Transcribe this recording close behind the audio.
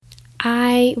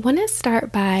I want to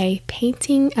start by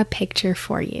painting a picture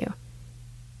for you.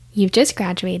 You've just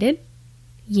graduated.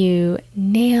 You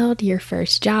nailed your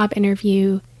first job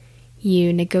interview.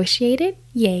 You negotiated.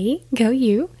 Yay, go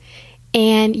you.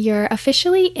 And you're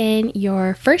officially in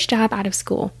your first job out of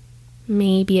school.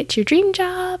 Maybe it's your dream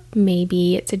job.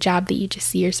 Maybe it's a job that you just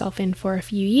see yourself in for a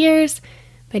few years.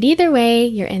 But either way,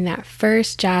 you're in that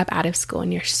first job out of school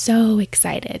and you're so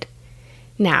excited.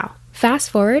 Now,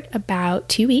 fast forward about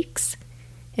 2 weeks.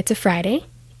 It's a Friday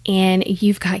and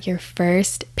you've got your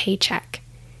first paycheck.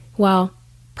 Well,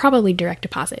 probably direct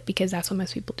deposit because that's what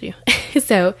most people do.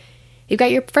 So you've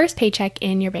got your first paycheck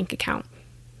in your bank account.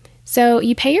 So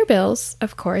you pay your bills,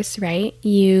 of course, right?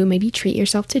 You maybe treat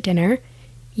yourself to dinner.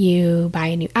 You buy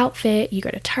a new outfit. You go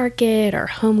to Target or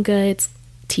Home Goods,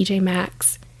 TJ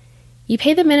Maxx. You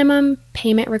pay the minimum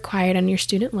payment required on your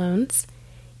student loans,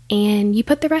 and you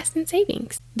put the rest in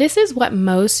savings. This is what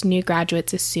most new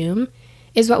graduates assume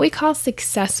is what we call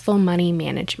successful money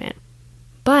management.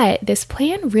 But this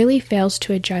plan really fails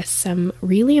to address some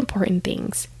really important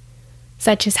things,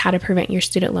 such as how to prevent your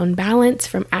student loan balance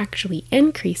from actually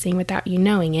increasing without you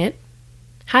knowing it,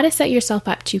 how to set yourself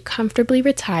up to comfortably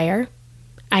retire.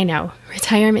 I know,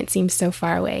 retirement seems so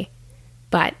far away,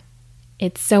 but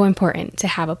it's so important to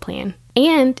have a plan.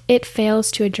 And it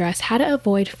fails to address how to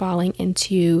avoid falling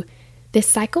into this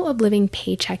cycle of living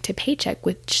paycheck to paycheck,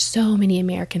 which so many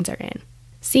Americans are in.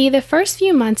 See, the first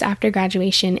few months after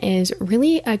graduation is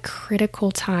really a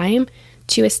critical time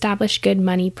to establish good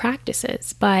money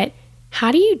practices, but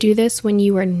how do you do this when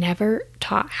you were never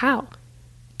taught how?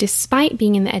 Despite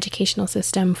being in the educational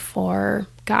system for,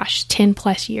 10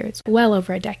 plus years, well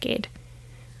over a decade.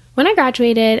 When I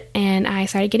graduated and I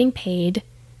started getting paid,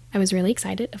 I was really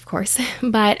excited, of course,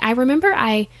 but I remember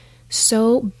I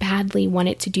so badly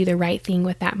wanted to do the right thing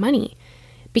with that money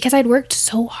because I'd worked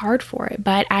so hard for it,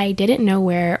 but I didn't know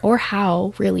where or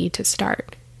how really to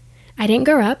start. I didn't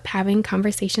grow up having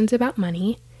conversations about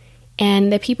money.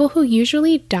 And the people who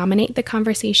usually dominate the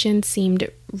conversation seemed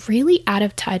really out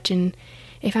of touch and,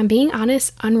 if I'm being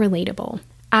honest, unrelatable.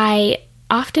 I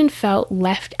often felt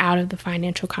left out of the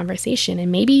financial conversation,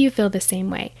 and maybe you feel the same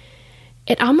way.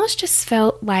 It almost just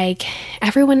felt like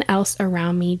everyone else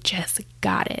around me just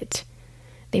got it.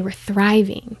 They were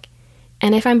thriving.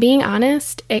 And if I'm being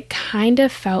honest, it kind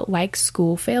of felt like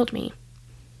school failed me.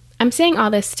 I'm saying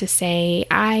all this to say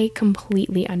I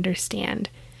completely understand.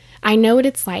 I know what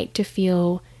it's like to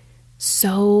feel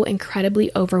so incredibly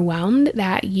overwhelmed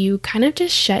that you kind of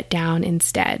just shut down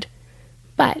instead.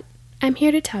 But I'm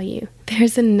here to tell you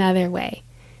there's another way,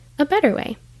 a better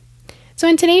way. So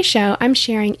in today's show, I'm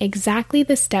sharing exactly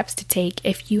the steps to take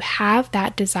if you have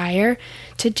that desire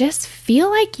to just feel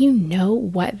like you know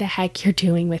what the heck you're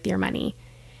doing with your money.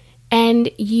 And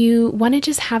you want to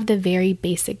just have the very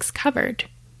basics covered.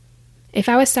 If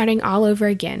I was starting all over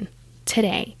again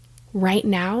today, right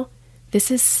now, this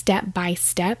is step by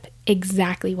step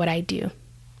exactly what I do.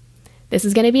 This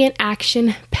is going to be an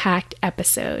action-packed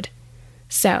episode.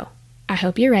 So I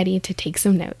hope you're ready to take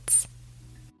some notes.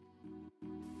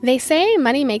 They say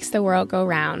money makes the world go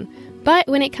round, but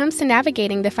when it comes to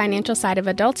navigating the financial side of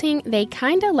adulting, they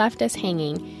kind of left us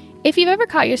hanging. If you've ever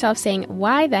caught yourself saying,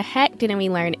 why the heck didn't we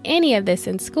learn any of this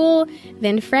in school?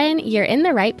 Then friend, you're in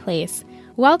the right place.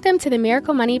 Welcome to the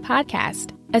Miracle Money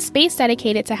Podcast, a space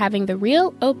dedicated to having the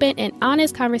real, open, and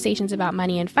honest conversations about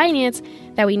money and finance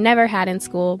that we never had in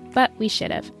school, but we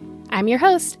should have. I'm your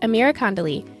host, Amira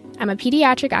Kondali. I'm a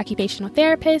pediatric occupational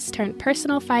therapist turned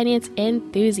personal finance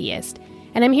enthusiast,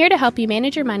 and I'm here to help you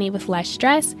manage your money with less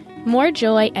stress, more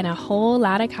joy, and a whole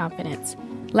lot of confidence.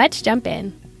 Let's jump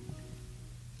in.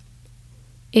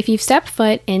 If you've stepped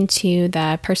foot into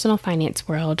the personal finance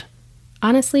world,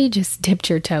 honestly, just dipped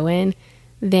your toe in,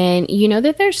 then you know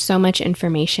that there's so much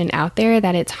information out there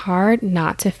that it's hard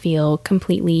not to feel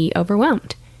completely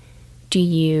overwhelmed. Do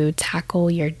you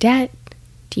tackle your debt?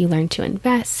 Do you learn to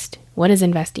invest? What does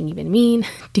investing even mean?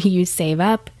 Do you save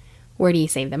up? Where do you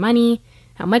save the money?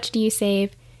 How much do you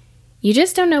save? You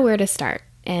just don't know where to start,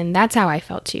 and that's how I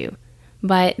felt too.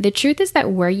 But the truth is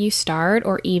that where you start,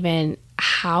 or even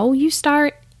how you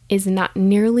start, is not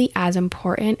nearly as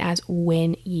important as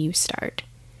when you start.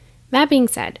 That being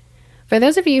said, for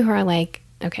those of you who are like,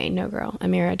 okay, no girl,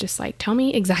 Amira, just like tell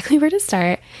me exactly where to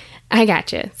start, I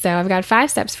got you. So I've got 5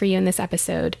 steps for you in this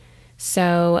episode.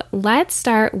 So let's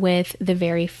start with the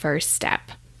very first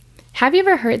step. Have you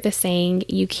ever heard the saying,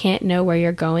 you can't know where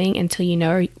you're going until you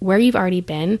know where you've already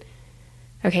been?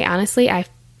 Okay, honestly,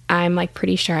 I'm like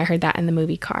pretty sure I heard that in the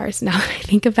movie Cars, now that I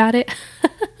think about it.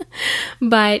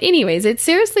 But anyways, it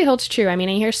seriously holds true. I mean,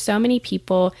 I hear so many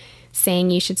people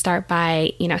saying you should start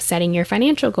by, setting your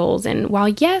financial goals. And while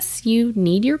yes, you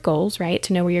need your goals, right,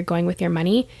 to know where you're going with your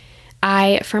money,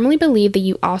 I firmly believe that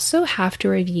you also have to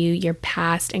review your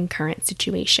past and current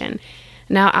situation.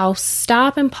 Now, I'll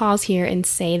stop and pause here and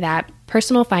say that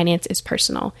personal finance is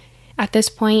personal. At this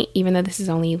point, even though this is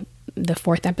only the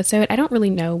 4th episode, I don't really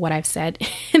know what I've said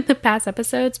in the past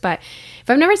episodes, but if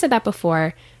I've never said that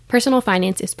before, personal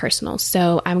finance is personal.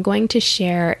 So I'm going to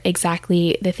share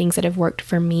exactly the things that have worked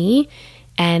for me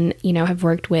and, have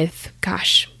worked with,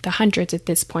 the hundreds at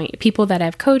this point, people that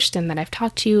I've coached and that I've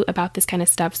talked to about this kind of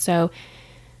stuff. So,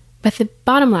 but the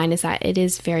bottom line is that it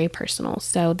is very personal.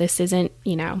 So this isn't,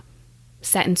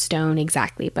 set in stone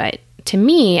exactly. But to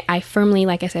me, I firmly,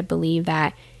 like I said, believe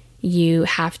that you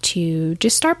have to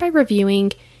just start by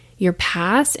reviewing your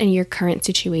past and your current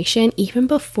situation even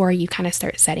before you kind of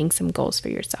start setting some goals for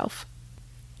yourself.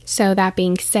 So that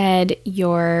being said,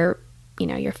 your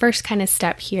first kind of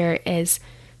step here is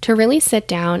to really sit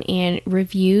down and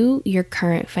review your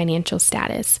current financial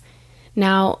status.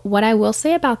 Now, what I will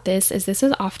say about this is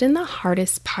often the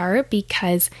hardest part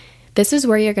because this is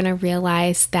where you're going to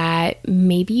realize that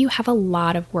maybe you have a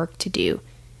lot of work to do.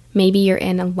 Maybe you're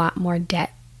in a lot more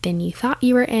debt than you thought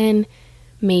you were in.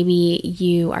 Maybe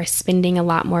you are spending a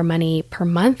lot more money per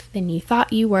month than you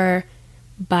thought you were.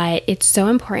 But it's so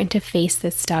important to face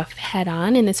this stuff head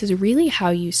on, and this is really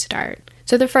how you start.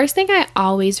 So the first thing I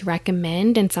always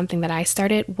recommend, and something that I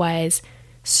started, was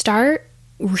start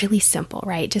really simple,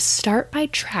 right? Just start by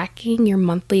tracking your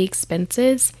monthly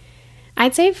expenses.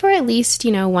 I'd say for at least,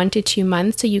 1 to 2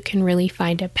 months so you can really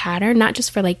find a pattern, not just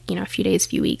for a few days,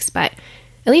 few weeks, but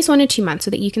at least 1 to 2 months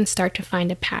so that you can start to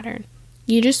find a pattern.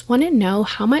 You just want to know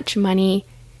how much money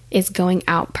is going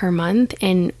out per month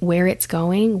and where it's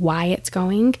going, why it's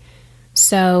going.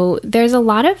 So there's a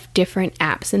lot of different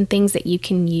apps and things that you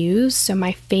can use. So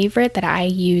my favorite that I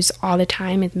use all the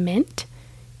time is Mint,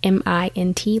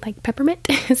 M-I-N-T, like peppermint.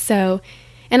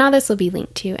 And all this will be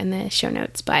linked to in the show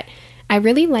notes, but I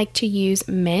really like to use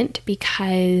Mint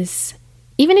because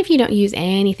even if you don't use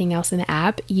anything else in the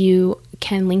app, you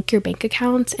can link your bank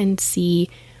accounts and see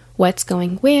what's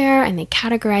going where, and they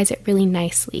categorize it really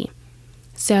nicely.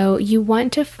 So you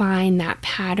want to find that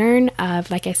pattern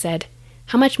of, like I said,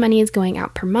 how much money is going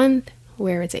out per month,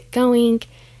 where is it going?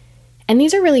 And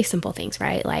these are really simple things,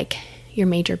 right? Like your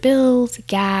major bills,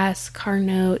 gas, car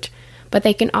note, but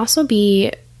they can also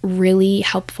be really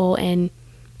helpful in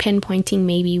pinpointing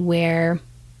maybe where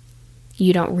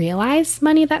you don't realize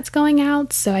money that's going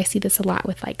out. So I see this a lot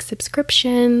with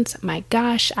subscriptions. My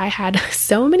gosh, I had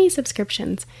so many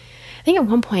subscriptions. I think at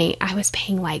one point I was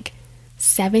paying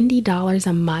 $70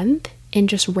 a month in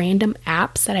just random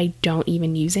apps that I don't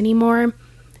even use anymore.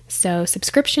 So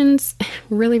subscriptions,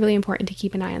 really, really important to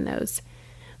keep an eye on those.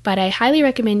 But I highly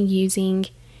recommend you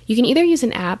can either use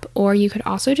an app or you could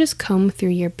also just comb through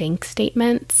your bank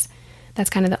statements. That's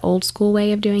kind of the old school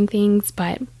way of doing things,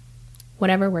 but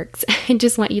whatever works. I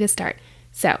just want you to start.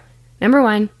 So, number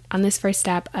 1 on this first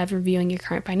step of reviewing your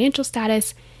current financial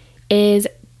status is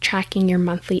tracking your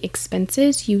monthly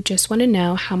expenses. You just want to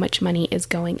know how much money is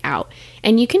going out.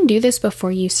 And you can do this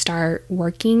before you start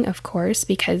working, of course,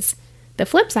 because the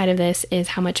flip side of this is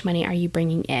how much money are you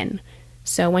bringing in.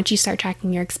 So once you start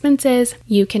tracking your expenses,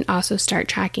 you can also start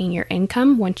tracking your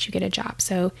income once you get a job.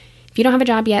 So if you don't have a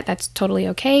job yet, that's totally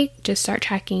okay. Just start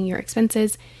tracking your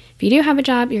expenses. If you do have a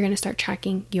job, you're going to start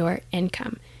tracking your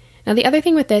income. Now, the other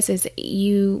thing with this is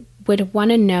you would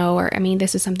want to know,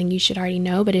 this is something you should already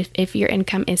know, but if your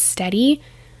income is steady,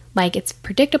 like it's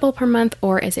predictable per month,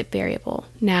 or is it variable?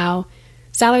 Now,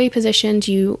 salary positions,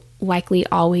 you likely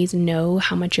always know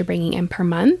how much you're bringing in per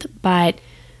month, but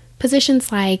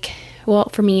positions like,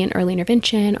 for me, in early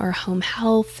intervention or home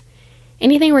health,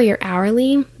 anything where you're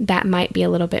hourly, that might be a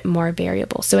little bit more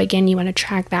variable. So again, you want to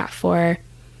track that for,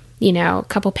 a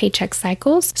couple paycheck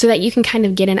cycles so that you can kind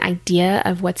of get an idea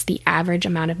of what's the average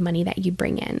amount of money that you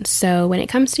bring in. So when it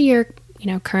comes to your,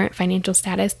 current financial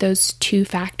status, those 2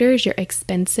 factors, your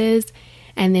expenses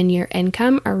and then your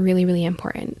income, are really, really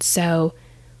important. So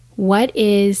what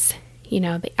is,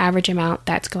 the average amount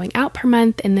that's going out per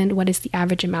month, and then what is the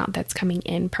average amount that's coming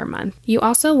in per month? You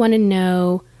also want to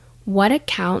know, what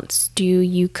accounts do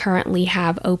you currently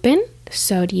have open?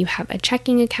 So do you have a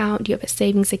checking account? Do you have a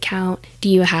savings account? Do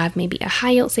you have maybe a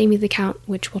high yield savings account,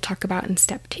 which we'll talk about in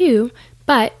step 2?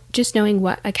 But just knowing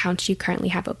what accounts you currently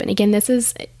have open. Again, this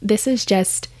is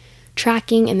just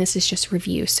tracking, and this is just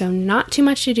review. So not too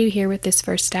much to do here with this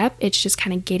first step. It's just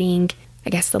kind of getting,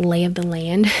 the lay of the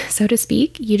land, so to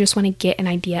speak. You just want to get an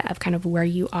idea of kind of where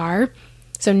you are.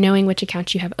 So knowing which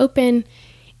accounts you have open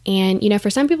And,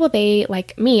 for some people, they,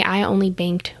 like me, I only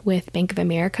banked with Bank of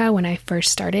America when I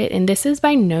first started. And this is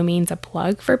by no means a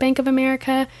plug for Bank of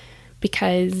America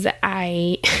because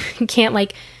I can't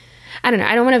I don't know.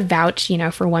 I don't want to vouch,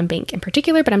 for one bank in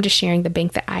particular, but I'm just sharing the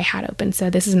bank that I had open. So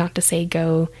this is not to say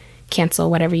go cancel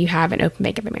whatever you have and open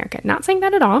Bank of America. Not saying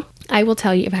that at all. I will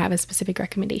tell you if I have a specific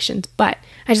recommendations, but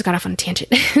I just got off on a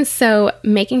tangent. So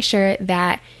making sure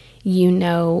that you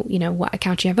know what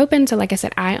account you have open. So like I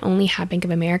said, I only have Bank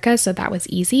of America, so that was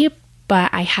easy.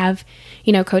 But I have,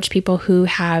 coached people who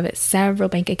have several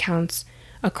bank accounts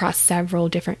across several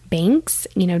different banks,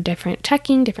 different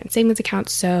checking, different savings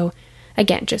accounts. So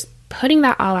again, just putting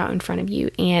that all out in front of you.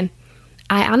 And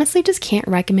I honestly just can't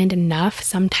recommend enough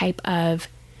some type of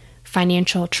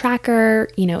financial tracker,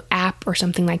 app or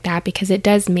something like that, because it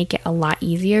does make it a lot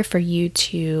easier for you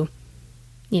to,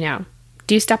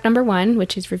 do step number one,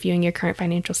 which is reviewing your current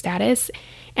financial status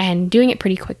and doing it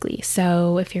pretty quickly.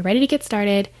 So if you're ready to get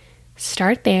started,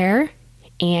 start there.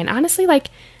 And honestly,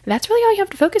 that's really all you have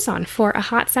to focus on for a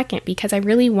hot second, because I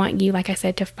really want you, like I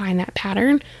said, to find that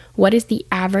pattern. What is the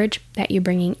average that you're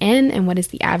bringing in and what is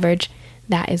the average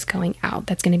that is going out?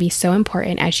 That's going to be so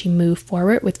important as you move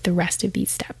forward with the rest of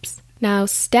these steps. Now,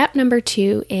 step number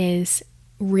 2 is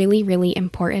really, really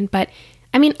important, but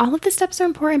all of the steps are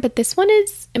important, but this one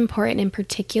is important in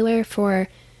particular for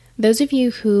those of you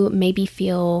who maybe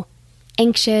feel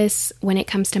anxious when it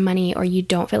comes to money, or you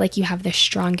don't feel like you have the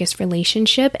strongest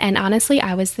relationship. And honestly,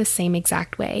 I was the same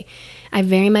exact way. I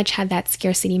very much had that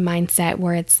scarcity mindset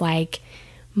where it's like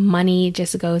money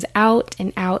just goes out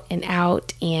and out and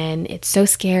out, and it's so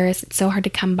scarce, it's so hard to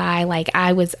come by.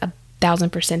 I was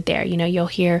 1,000% there. You'll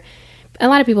hear a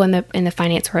lot of people in the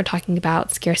finance world talking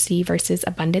about scarcity versus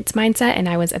abundance mindset, and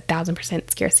I was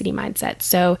 1,000% scarcity mindset.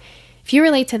 So if you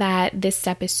relate to that, this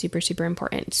step is super, super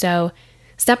important. So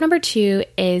step number 2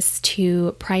 is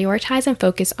to prioritize and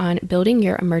focus on building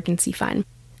your emergency fund.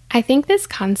 I think this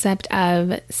concept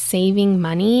of saving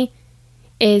money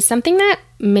is something that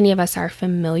many of us are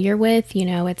familiar with.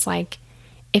 It's like,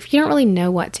 if you don't really know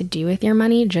what to do with your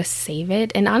money, just save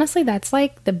it. And honestly, that's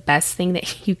the best thing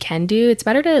that you can do. It's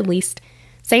better to at least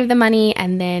save the money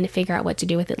and then figure out what to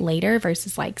do with it later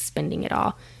versus spending it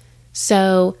all.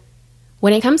 So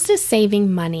when it comes to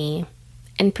saving money,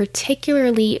 and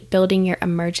particularly building your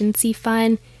emergency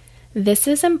fund, this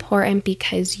is important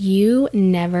because you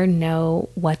never know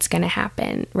what's going to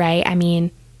happen, right?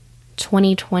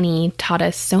 2020 taught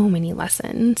us so many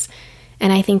lessons.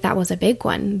 And I think that was a big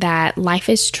one, that life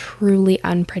is truly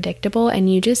unpredictable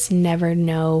and you just never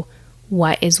know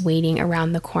what is waiting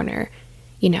around the corner.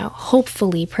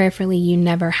 Hopefully, prayerfully, you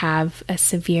never have a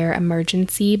severe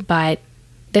emergency, but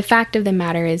the fact of the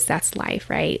matter is that's life,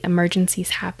 right? Emergencies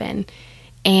happen.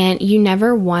 And you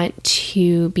never want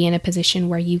to be in a position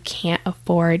where you can't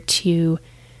afford to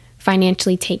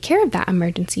financially take care of that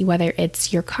emergency, whether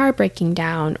it's your car breaking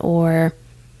down or,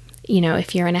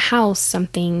 if you're in a house,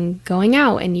 something going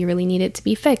out and you really need it to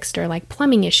be fixed, or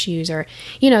plumbing issues, or,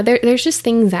 there's just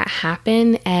things that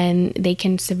happen and they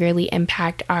can severely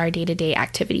impact our day-to-day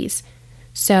activities.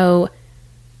 So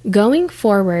going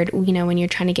forward, when you're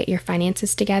trying to get your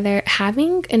finances together,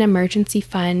 having an emergency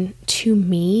fund, to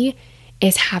me,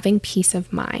 is having peace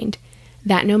of mind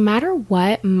that no matter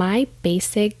what, my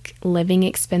basic living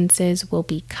expenses will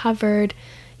be covered.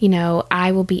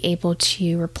 I will be able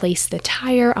to replace the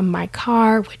tire on my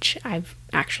car, which I've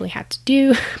actually had to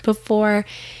do before.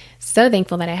 So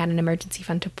thankful that I had an emergency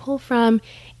fund to pull from.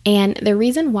 And the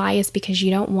reason why is because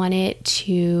you don't want it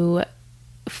to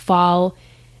fall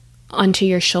onto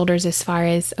your shoulders as far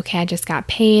as, okay, I just got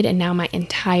paid and now my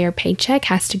entire paycheck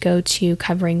has to go to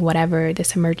covering whatever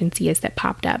this emergency is that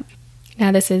popped up.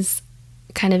 Now, this is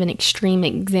kind of an extreme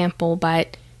example,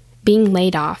 but being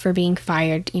laid off or being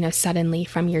fired, suddenly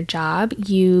from your job,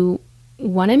 you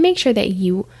want to make sure that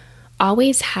you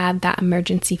always have that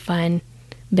emergency fund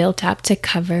built up to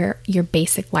cover your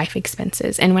basic life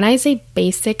expenses. And when I say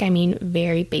basic, I mean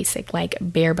very basic, like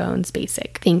bare bones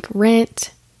basic. Think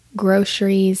rent,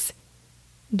 groceries,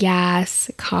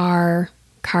 gas, car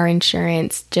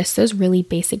insurance, just those really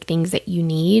basic things that you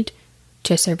need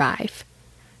to survive.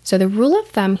 So the rule of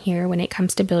thumb here when it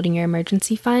comes to building your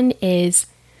emergency fund is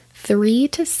 3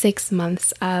 to 6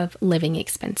 months of living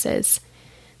expenses.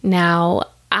 Now,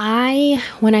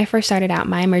 when I first started out,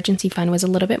 my emergency fund was a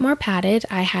little bit more padded.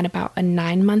 I had about a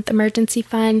 9-month emergency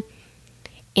fund.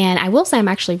 And I will say I'm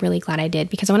actually really glad I did,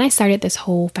 because when I started this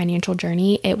whole financial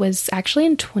journey, it was actually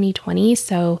in 2020.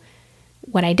 So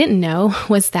what I didn't know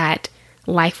was that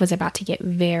life was about to get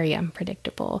very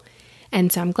unpredictable.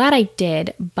 And so I'm glad I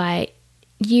did, but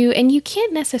you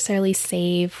can't necessarily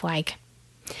save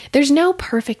There's no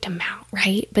perfect amount,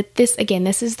 right? But this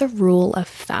is the rule of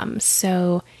thumb.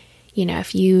 So,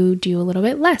 if you do a little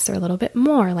bit less or a little bit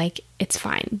more, like it's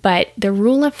fine. But the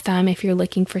rule of thumb, if you're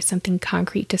looking for something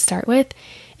concrete to start with,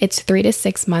 it's 3 to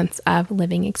 6 months of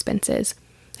living expenses.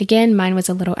 Again, mine was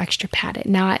a little extra padded.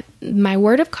 Now, my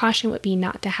word of caution would be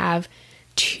not to have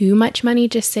too much money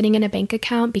just sitting in a bank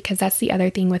account, because that's the other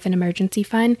thing with an emergency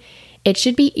fund. It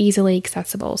should be easily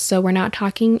accessible. So we're not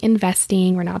talking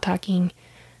investing, we're not talking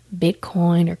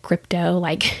Bitcoin or crypto,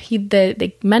 like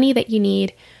the money that you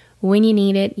need when you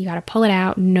need it, you got to pull it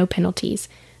out, no penalties.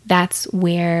 That's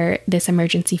where this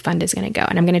emergency fund is going to go.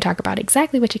 And I'm going to talk about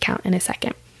exactly which account in a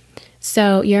second.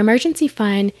 So your emergency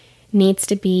fund needs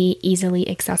to be easily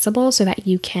accessible so that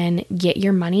you can get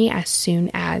your money as soon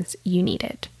as you need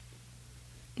it.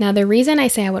 Now, the reason I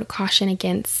say I would caution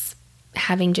against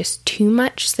having just too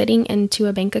much sitting into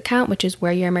a bank account, which is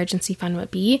where your emergency fund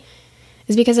would be,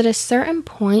 is because at a certain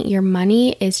point, your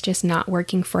money is just not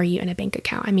working for you in a bank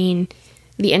account. I mean,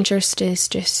 the interest is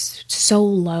just so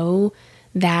low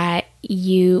that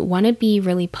you want to be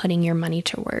really putting your money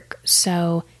to work.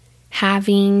 So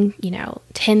having,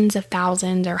 tens of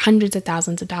thousands or hundreds of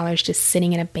thousands of dollars just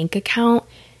sitting in a bank account,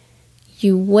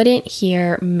 you wouldn't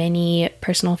hear many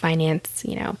personal finance,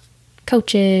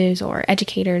 coaches or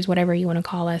educators, whatever you want to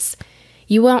call us.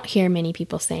 You won't hear many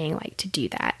people saying to do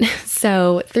that.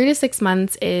 So 3 to 6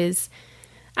 months is,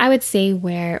 I would say,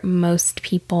 where most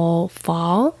people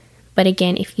fall. But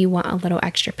again, if you want a little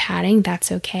extra padding,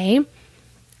 that's okay.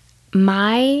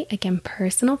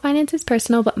 Personal finance is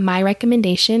personal, but my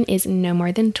recommendation is no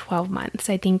more than 12 months.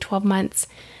 I think 12 months,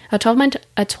 a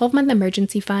 12-month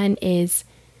emergency fund is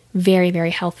very,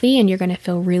 very healthy, and you're going to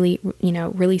feel really,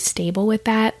 really stable with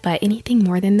that. But anything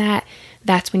more than that,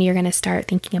 that's when you're going to start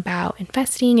thinking about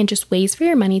investing and just ways for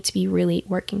your money to be really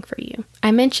working for you.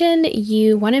 I mentioned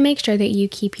you want to make sure that you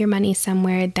keep your money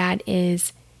somewhere that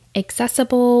is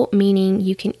accessible, meaning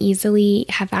you can easily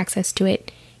have access to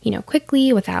it,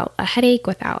 quickly, without a headache,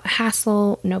 without a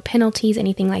hassle, no penalties,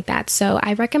 anything like that. So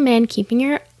I recommend keeping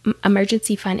your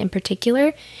emergency fund in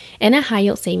particular in a high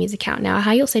yield savings account. Now, a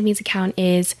high yield savings account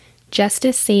is just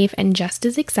as safe and just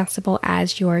as accessible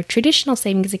as your traditional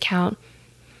savings account.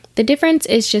 The difference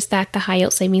is just that the high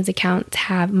yield savings accounts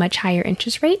have much higher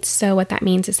interest rates. So what that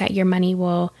means is that your money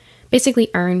will basically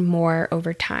earn more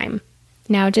over time.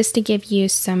 Now, just to give you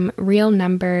some real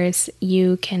numbers,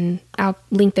 I'll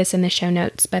link this in the show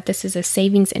notes, but this is a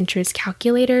savings interest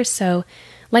calculator. So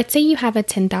let's say you have a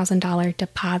 $10,000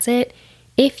 deposit.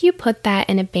 If you put that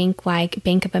in a bank like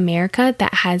Bank of America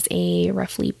that has a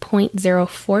roughly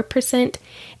 0.04%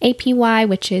 APY,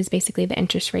 which is basically the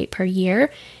interest rate per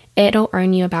year, it'll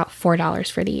earn you about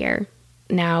 $4 for the year.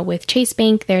 Now, with Chase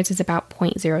Bank, theirs is about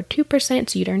 0.02%,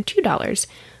 so you'd earn $2.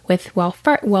 With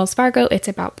Wells Fargo, it's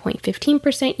about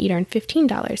 0.15%, you'd earn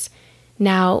 $15.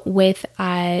 Now, with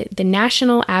the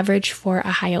national average for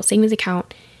a high yield savings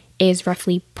account is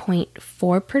roughly 0.4%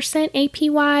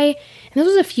 APY. And this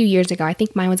was a few years ago. I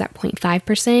think mine was at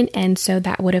 0.5%. And so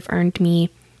that would have earned me,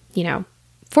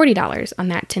 $40 on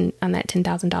that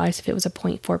 $10,000 if it was a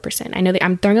 0.4%. I know that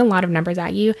I'm throwing a lot of numbers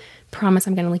at you. Promise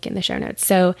I'm going to link it in the show notes.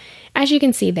 So as you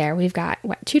can see there, we've got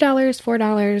 $2,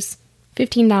 $4,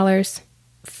 $15,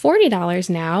 $40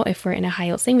 now if we're in a high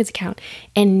yield savings account.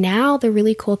 And now the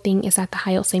really cool thing is that the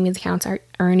high yield savings accounts are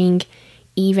earning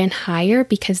even higher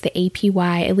because the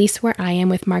APY, at least where I am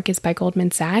with Marcus by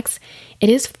Goldman Sachs, it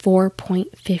is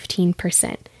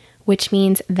 4.15%, which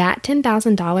means that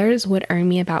 $10,000 would earn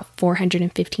me about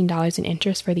 $415 in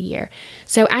interest for the year.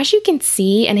 So as you can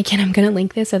see, and again, I'm going to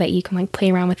link this so that you can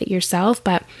play around with it yourself,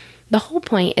 but the whole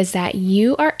point is that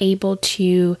you are able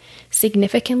to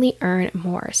significantly earn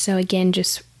more. So again,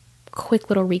 just quick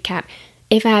little recap.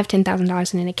 If I have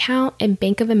 $10,000 in an account, in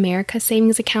Bank of America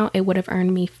savings account, it would have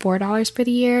earned me $4 for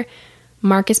the year.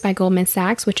 Marcus by Goldman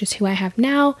Sachs, which is who I have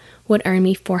now, would earn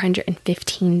me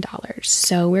 $415.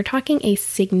 So we're talking a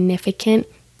significant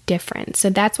difference. So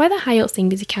that's why the high yield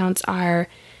savings accounts are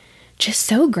just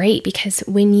so great, because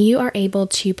when you are able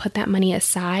to put that money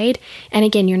aside, and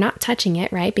again, you're not touching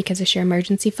it, right? Because it's your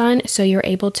emergency fund. So you're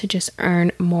able to just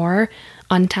earn more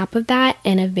on top of that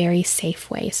in a very safe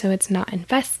way. So it's not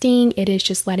investing, it is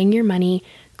just letting your money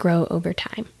grow over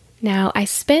time. Now, I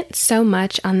spent so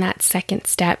much on that second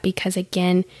step because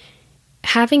again,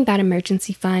 having that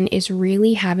emergency fund is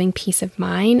really having peace of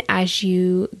mind as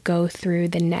you go through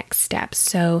the next steps.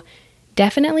 So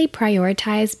definitely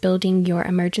prioritize building your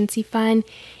emergency fund.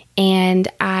 And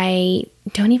I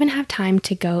don't even have time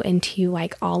to go into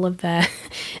all of the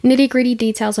nitty gritty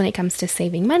details when it comes to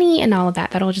saving money and all of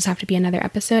that. That'll just have to be another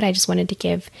episode. I just wanted to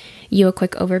give you a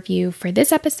quick overview for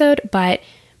this episode. But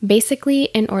Basically,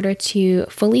 in order to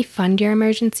fully fund your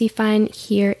emergency fund,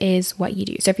 here is what you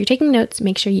do. So if you're taking notes,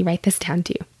 make sure you write this down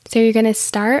too. So you're going to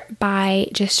start by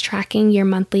just tracking your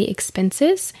monthly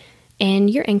expenses and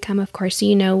your income, of course, so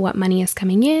you know what money is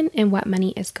coming in and what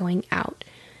money is going out.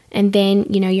 And then,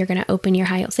 you're going to open your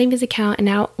high yield savings account, and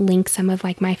I'll link some of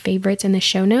like my favorites in the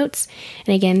show notes.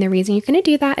 And again, the reason you're going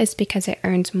to do that is because it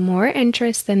earns more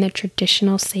interest than the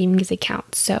traditional savings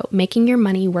account. So making your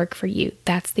money work for you,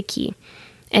 that's the key.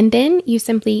 And then you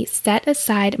simply set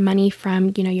aside money from,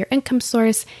 your income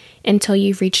source until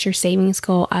you've reached your savings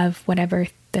goal of whatever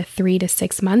the 3 to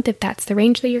 6 month, if that's the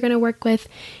range that you're going to work with.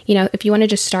 If you want to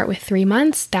just start with 3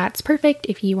 months, that's perfect.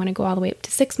 If you want to go all the way up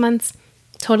to 6 months,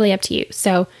 totally up to you.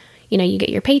 So, you get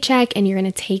your paycheck and you're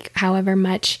going to take however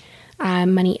much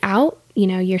money out,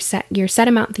 your set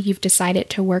amount that you've decided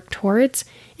to work towards.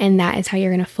 And that is how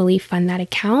you're going to fully fund that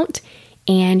account.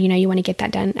 And, you want to get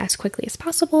that done as quickly as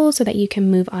possible so that you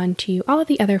can move on to all of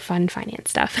the other fun finance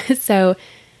stuff. So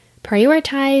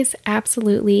prioritize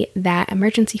absolutely that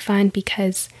emergency fund,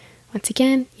 because once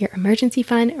again, your emergency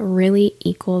fund really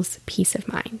equals peace of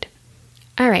mind.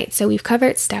 All right, so we've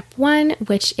covered step 1,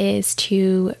 which is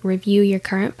to review your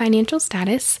current financial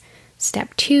status.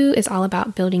 Step 2 is all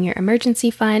about building your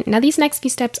emergency fund. Now, these next few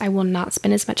steps I will not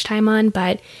spend as much time on,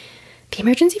 but the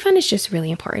emergency fund is just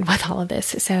really important with all of this.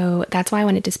 So that's why I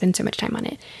wanted to spend so much time on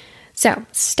it. So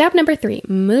step number 3,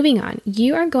 moving on,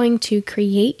 you are going to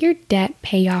create your debt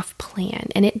payoff plan.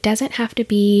 And it doesn't have to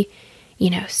be,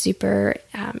 super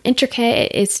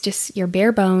intricate. It's just your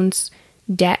bare bones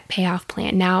debt payoff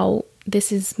plan. Now,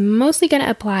 this is mostly going to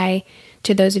apply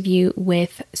to those of you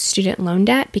with student loan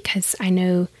debt, because I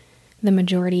know the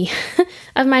majority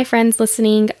of my friends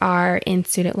listening are in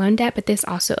student loan debt, but this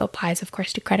also applies, of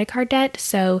course, to credit card debt.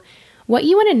 So what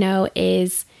you want to know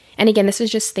is, and again, this is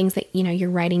just things that, you're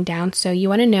writing down. So you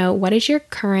want to know, what is your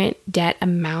current debt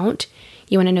amount?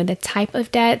 You want to know the type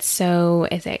of debt. So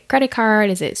is it credit card?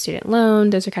 Is it student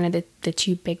loan? Those are kind of the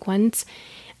two big ones.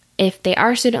 If they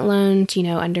are student loans,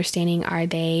 understanding, are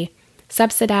they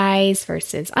subsidized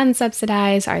versus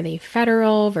unsubsidized? Are they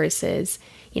federal versus,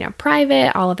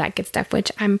 private? All of that good stuff,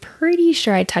 which I'm pretty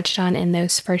sure I touched on in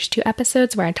those first 2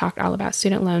 episodes where I talked all about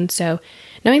student loans. So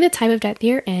knowing the type of debt that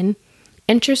you're in,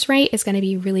 interest rate is going to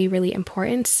be really, really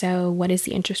important. So what is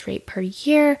the interest rate per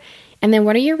year? And then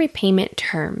what are your repayment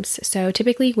terms? So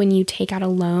typically when you take out a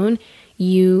loan,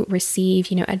 you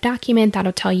receive, a document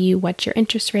that'll tell you what's your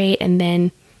interest rate. And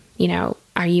then,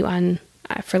 are you on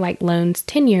for like loans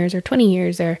 10 years or 20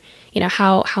 years, or,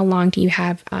 how long do you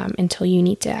have until you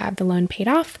need to have the loan paid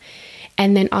off?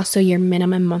 And then also your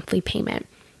minimum monthly payment.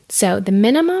 So the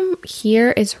minimum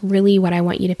here is really what I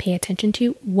want you to pay attention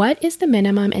to. What is the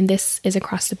minimum? And this is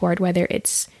across the board, whether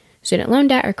it's student loan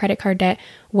debt or credit card debt.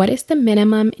 What is the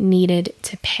minimum needed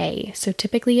to pay? So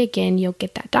typically, again, you'll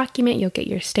get that document, you'll get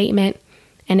your statement,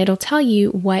 and it'll tell you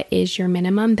what is your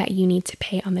minimum that you need to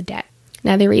pay on the debt.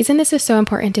 Now, the reason this is so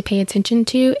important to pay attention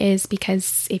to is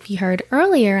because if you heard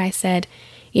earlier, I said,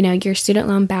 your student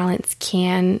loan balance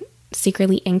can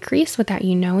secretly increase without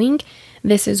you knowing.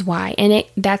 This is why. And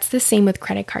that's the same with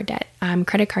credit card debt.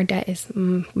 Credit card debt is,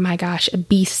 my gosh, a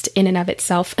beast in and of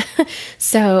itself.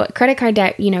 So credit card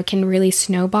debt, can really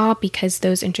snowball because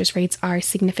those interest rates are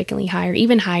significantly higher,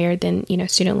 even higher than,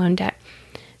 student loan debt.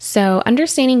 So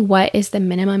understanding what is the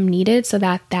minimum needed so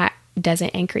that that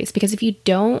doesn't increase. Because if you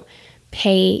don't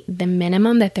pay the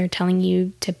minimum that they're telling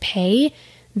you to pay,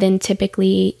 then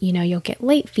typically, you'll get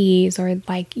late fees, or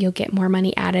like you'll get more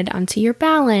money added onto your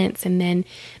balance, and then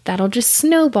that'll just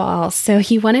snowball. So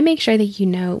you want to make sure that you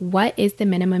know what is the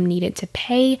minimum needed to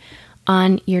pay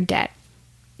on your debt.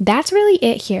 That's really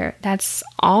it here. That's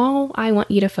all I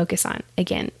want you to focus on.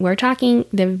 Again, we're talking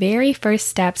the very first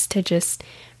steps to just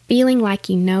feeling like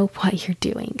you know what you're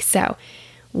doing. So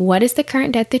what is the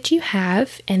current debt that you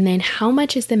have? And then how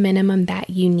much is the minimum that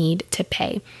you need to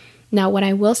pay? Now, what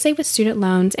I will say with student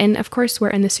loans, and of course we're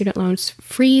in the student loans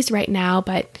freeze right now,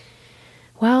 but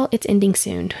well, it's ending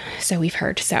soon. So we've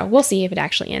heard. So we'll see if it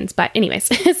actually ends. But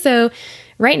anyways, so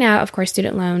right now, of course,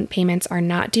 student loan payments are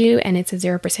not due and it's a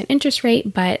 0% interest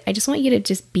rate. But I just want you to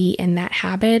just be in that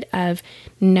habit of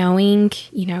knowing,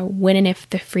 when and if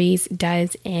the freeze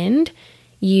does end.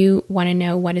 You want to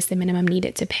know what is the minimum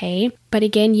needed to pay. But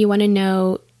again, you want to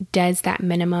know, is that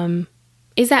minimum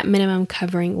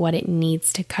covering what it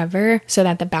needs to cover so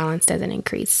that the balance doesn't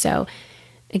increase? So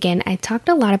again, I talked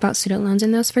a lot about student loans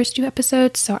in those first 2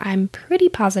 episodes, so I'm pretty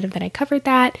positive that I covered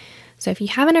that. So if you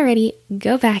haven't already,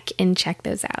 go back and check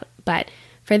those out. But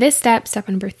for this step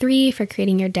number 3, for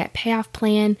creating your debt payoff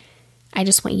plan, I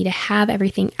just want you to have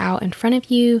everything out in front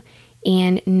of you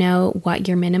and know what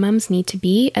your minimums need to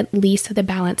be, at least so the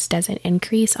balance doesn't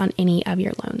increase on any of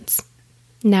your loans.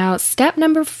 Now, step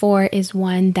number 4 is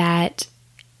one that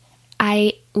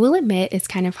I will admit is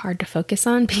kind of hard to focus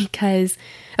on because,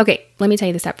 okay, let me tell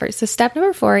you the step first. So step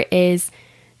number 4 is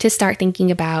to start thinking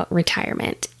about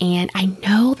retirement. And I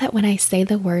know that when I say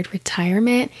the word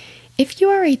retirement, if you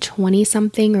are a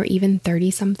 20-something or even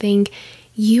 30-something,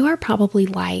 you are probably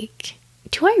like,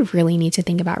 do I really need to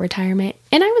think about retirement?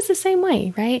 And I was the same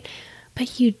way, right?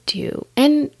 But you do.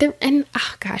 And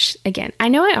oh gosh, again, I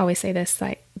know I always say this,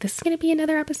 like, this is going to be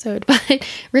another episode, but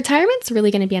retirement's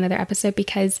really going to be another episode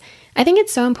because I think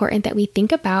it's so important that we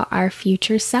think about our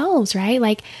future selves, right?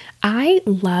 Like, I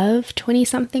love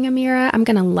 20-something Amira. I'm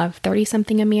going to love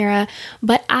 30-something Amira,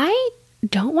 but I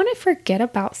don't want to forget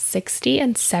about 60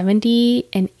 and 70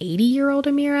 and 80-year-old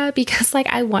Amira because, like,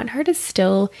 I want her to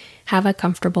still have a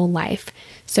comfortable life.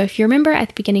 So if you remember at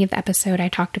the beginning of the episode, I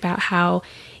talked about how,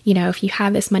 you know, if you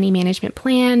have this money management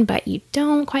plan, but you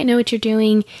don't quite know what you're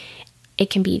doing, it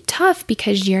can be tough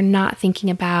because you're not thinking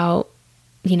about,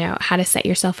 you know, how to set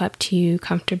yourself up to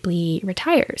comfortably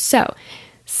retire. So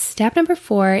step number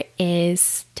 4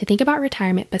 is to think about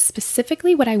retirement, but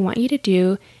specifically what I want you to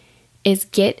do is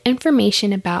get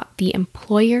information about the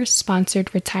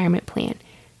employer-sponsored retirement plan.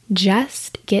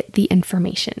 Just get the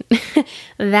information.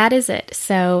 That is it.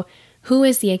 So who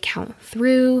is the account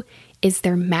through? Is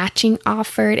there matching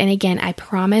offered? And again, I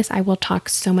promise I will talk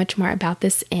so much more about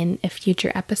this in a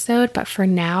future episode, but for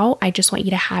now, I just want you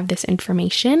to have this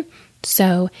information.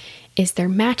 So is there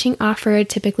matching offered?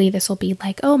 Typically, this will be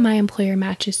like, oh, my employer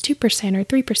matches 2% or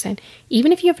 3%.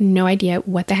 Even if you have no idea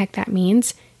what the heck that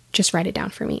means, just write it down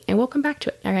for me and we'll come back to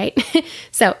it. All right.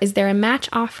 So is there a match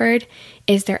offered?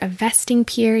 Is there a vesting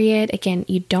period? Again,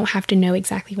 you don't have to know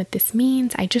exactly what this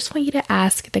means. I just want you to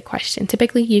ask the question.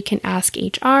 Typically you can ask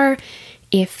HR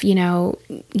if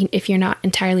you're not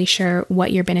entirely sure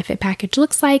what your benefit package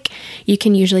looks like, you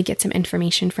can usually get some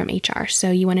information from HR.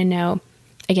 So you want to know,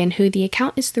 again, who the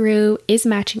account is through, is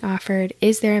matching offered,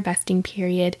 is there a vesting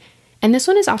period? And this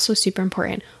one is also super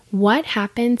important. What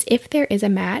happens if there is a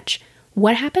match?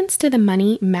 What happens to the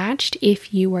money matched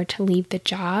if you were to leave the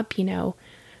job,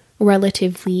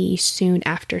 relatively soon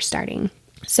after starting?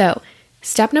 So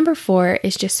step number 4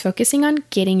 is just focusing on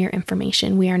getting your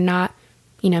information. We are not,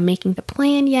 making the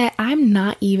plan yet. I'm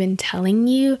not even telling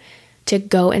you to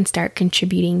go and start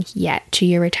contributing yet to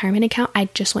your retirement account. I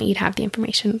just want you to have the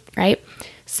information, right?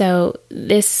 So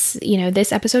this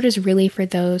episode is really for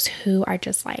those who are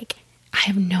just like, I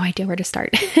have no idea where to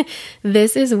start.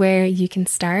 This is where you can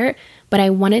start. But I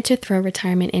wanted to throw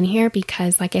retirement in here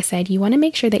because, like I said, you want to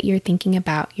make sure that you're thinking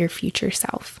about your future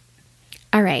self.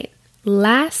 All right,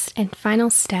 last and final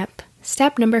step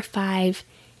number 5,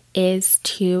 is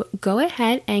to go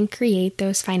ahead and create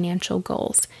those financial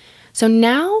goals.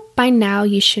 So by now,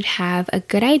 you should have a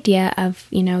good idea of,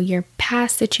 your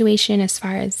past situation as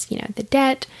far as, the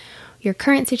debt, your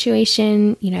current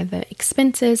situation, the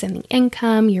expenses and the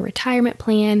income, your retirement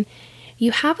plan.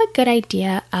 You have a good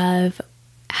idea of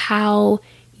how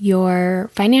your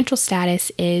financial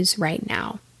status is right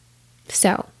now.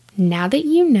 So now that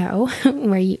you know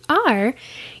where you are,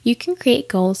 you can create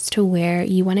goals to where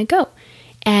you want to go.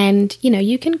 And,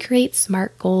 you can create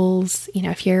SMART goals.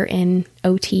 If you're in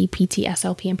OT, PT,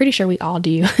 SLP, I'm pretty sure we all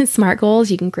do SMART goals.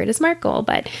 You can create a SMART goal,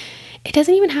 but it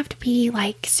doesn't even have to be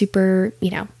like super,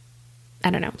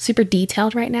 super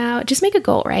detailed right now. Just make a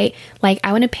goal, right? Like,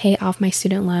 I want to pay off my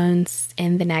student loans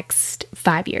in the next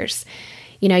 5 years.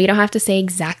 You don't have to say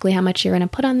exactly how much you're going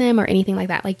to put on them or anything like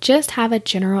that. Like, just have a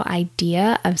general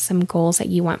idea of some goals that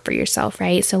you want for yourself,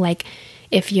 right? So like,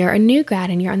 if you're a new grad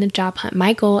and you're on the job hunt,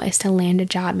 my goal is to land a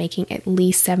job making at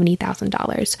least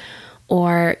 $70,000.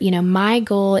 Or, my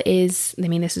goal is,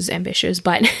 this is ambitious,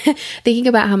 but thinking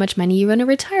about how much money you want to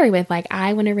retire with. Like,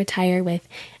 I want to retire with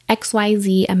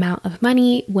XYZ amount of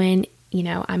money when,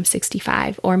 I'm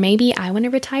 65. Or maybe I want to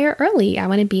retire early. I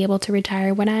want to be able to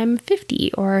retire when I'm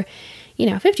 50 or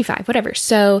 55, whatever.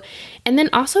 So, and then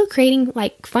also creating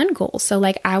like fun goals. So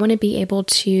like, I want to be able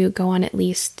to go on at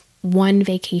least one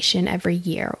vacation every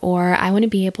year, or I want to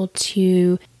be able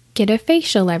to get a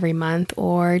facial every month,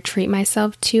 or treat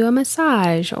myself to a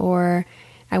massage, or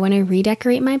I want to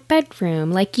redecorate my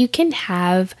bedroom. Like, you can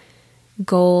have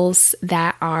goals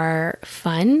that are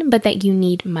fun, but that you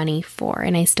need money for.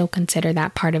 And I still consider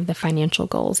that part of the financial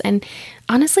goals. And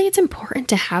honestly, it's important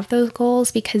to have those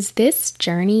goals because this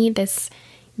journey, this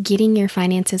getting your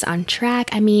finances on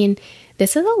track,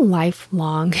 this is a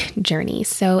lifelong journey.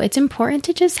 So it's important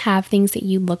to just have things that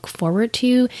you look forward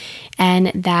to and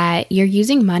that you're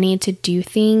using money to do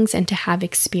things and to have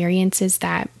experiences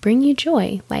that bring you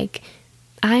joy. Like,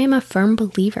 I am a firm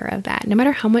believer of that. No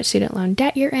matter how much student loan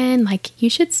debt you're in, like, you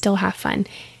should still have fun.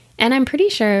 And I'm pretty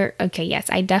sure, okay, yes,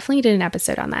 I definitely did an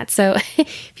episode on that. So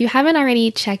if you haven't already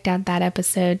checked out that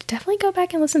episode, definitely go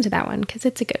back and listen to that one because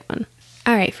it's a good one.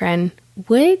 All right, friend,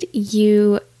 would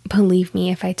you believe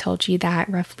me if I told you that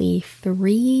roughly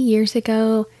 3 years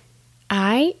ago,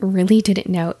 I really didn't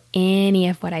know any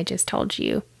of what I just told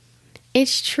you?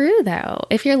 It's true though.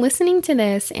 If you're listening to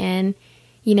this and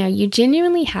you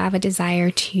genuinely have a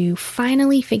desire to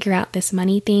finally figure out this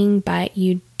money thing, but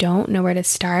you don't know where to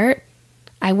start,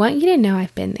 I want you to know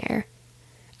I've been there.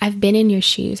 I've been in your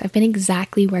shoes. I've been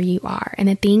exactly where you are. And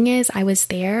the thing is, I was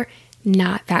there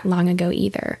not that long ago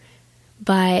either.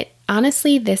 But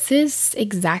honestly, this is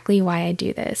exactly why I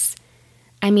do this.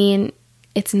 I mean,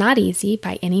 it's not easy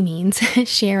by any means,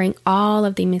 sharing all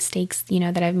of the mistakes,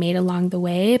 that I've made along the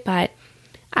way, but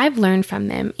I've learned from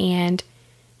them. And,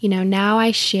 now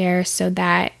I share so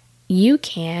that you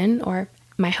can, or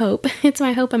it's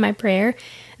my hope and my prayer,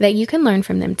 that you can learn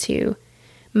from them too.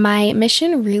 My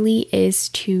mission really is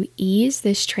to ease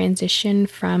this transition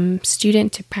from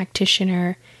student to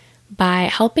practitioner by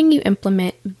helping you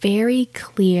implement very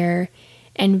clear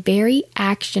and very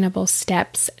actionable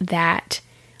steps that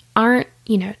aren't,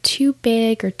 too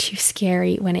big or too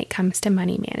scary when it comes to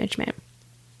money management.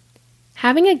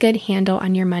 Having a good handle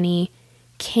on your money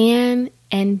can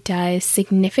and does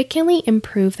significantly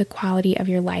improve the quality of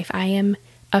your life. I am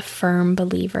a firm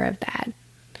believer of that.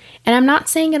 And I'm not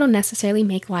saying it'll necessarily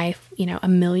make life, a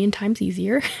million times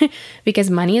easier because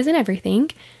money isn't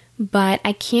everything, but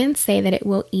I can say that it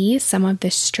will ease some of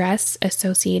the stress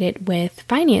associated with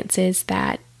finances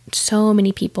that so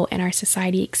many people in our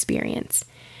society experience.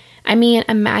 I mean,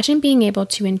 imagine being able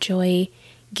to enjoy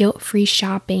guilt-free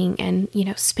shopping and,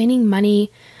 spending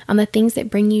money on the things that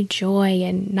bring you joy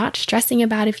and not stressing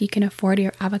about if you can afford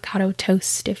your avocado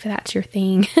toast, if that's your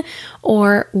thing,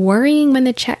 or worrying when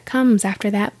the check comes after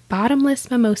that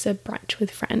bottomless mimosa brunch with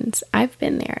friends. I've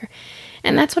been there.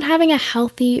 And that's what having a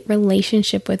healthy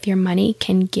relationship with your money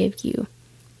can give you.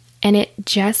 And it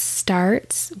just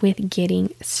starts with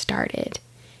getting started.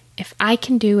 If I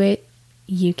can do it,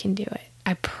 you can do it.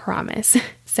 I promise.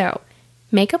 So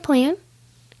make a plan,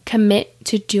 commit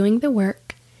to doing the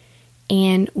work,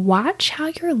 and watch how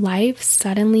your life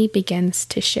suddenly begins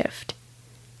to shift.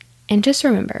 And just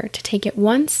remember to take it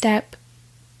one step,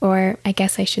 or I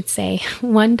guess I should say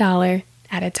 $1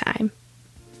 at a time.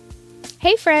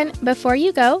 Hey friend, before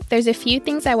you go, there's a few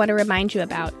things I want to remind you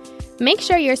about. Make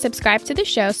sure you're subscribed to the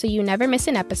show so you never miss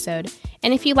an episode.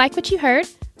 And if you like what you heard,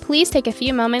 please take a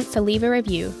few moments to leave a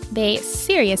review. They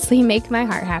seriously make my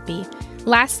heart happy.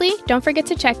 Lastly, don't forget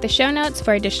to check the show notes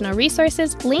for additional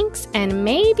resources, links, and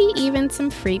maybe even some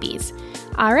freebies.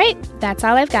 All right, that's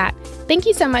all I've got. Thank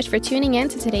you so much for tuning in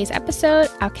to today's episode.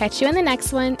 I'll catch you in the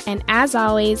next one. And as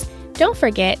always, don't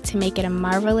forget to make it a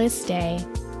marvelous day.